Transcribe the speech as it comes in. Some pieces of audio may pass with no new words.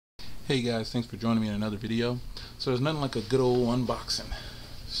Hey guys, thanks for joining me in another video. So there's nothing like a good old unboxing.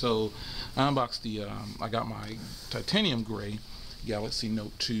 So I unboxed I got my titanium gray Galaxy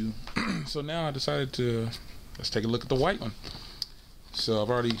Note 2. So now I decided let's take a look at the white one. So I've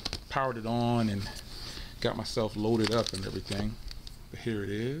already powered it on and got myself loaded up and everything. But here it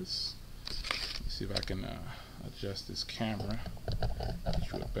is. Let me see if I can adjust this camera,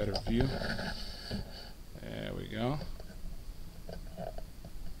 get you a better view. There we go.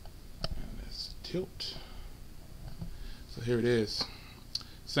 Tilt. So here it is,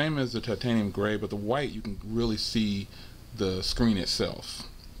 same as the titanium gray, but the white you can really see the screen itself.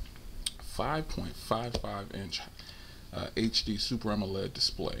 5.55 inch HD Super AMOLED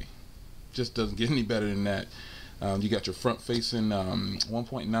display. Just doesn't get any better than that. You got your front facing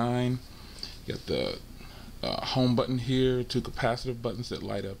 1.9. You got the home button here, two capacitive buttons that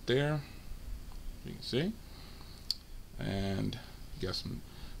light up there, you can see, and you got some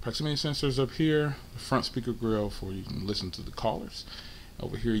proximity sensors up here, the front speaker grill for you can listen to the callers.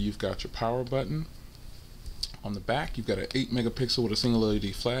 Over here you've got your power button. On the back you've got an 8 megapixel with a single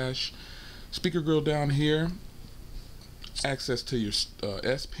LED flash. Speaker grill down here, access to your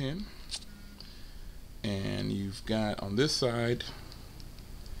S Pen, and you've got on this side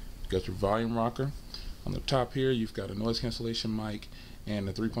you've got your volume rocker. On the top here you've got a noise cancellation mic and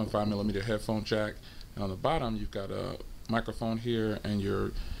a 3.5mm headphone jack, and on the bottom you've got a microphone here and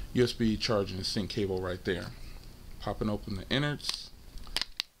your USB charging and sync cable right there. Popping open the innards,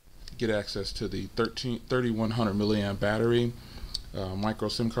 get access to the 3100 milliamp battery, micro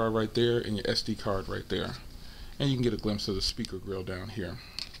SIM card right there, and your SD card right there, and you can get a glimpse of the speaker grill down here.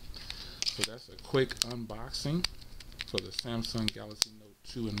 So that's a quick unboxing for the Samsung Galaxy Note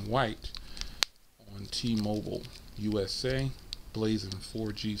 2 in white on T-Mobile USA, blazing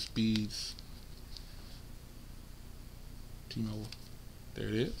 4G speeds. T-Mobile, there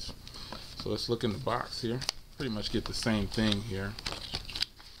it is. So let's look in the box here. Pretty much get the same thing here.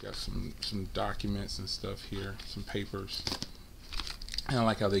 Got some documents and stuff here, some papers, and I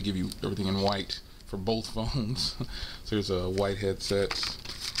like how they give you everything in white for both phones. So there's a white headset,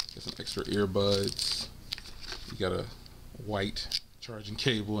 got some extra earbuds, you got a white charging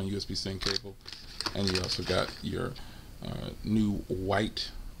cable and USB sync cable, and you also got your new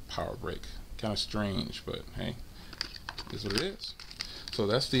white power brick. Kind of strange, but hey, is what it is. So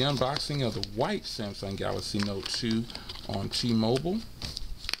that's the unboxing of the white Samsung Galaxy Note 2 on T-Mobile.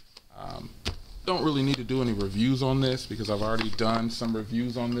 Don't really need to do any reviews on this because I've already done some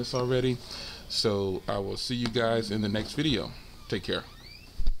reviews on this already. So I will see you guys in the next video. Take care.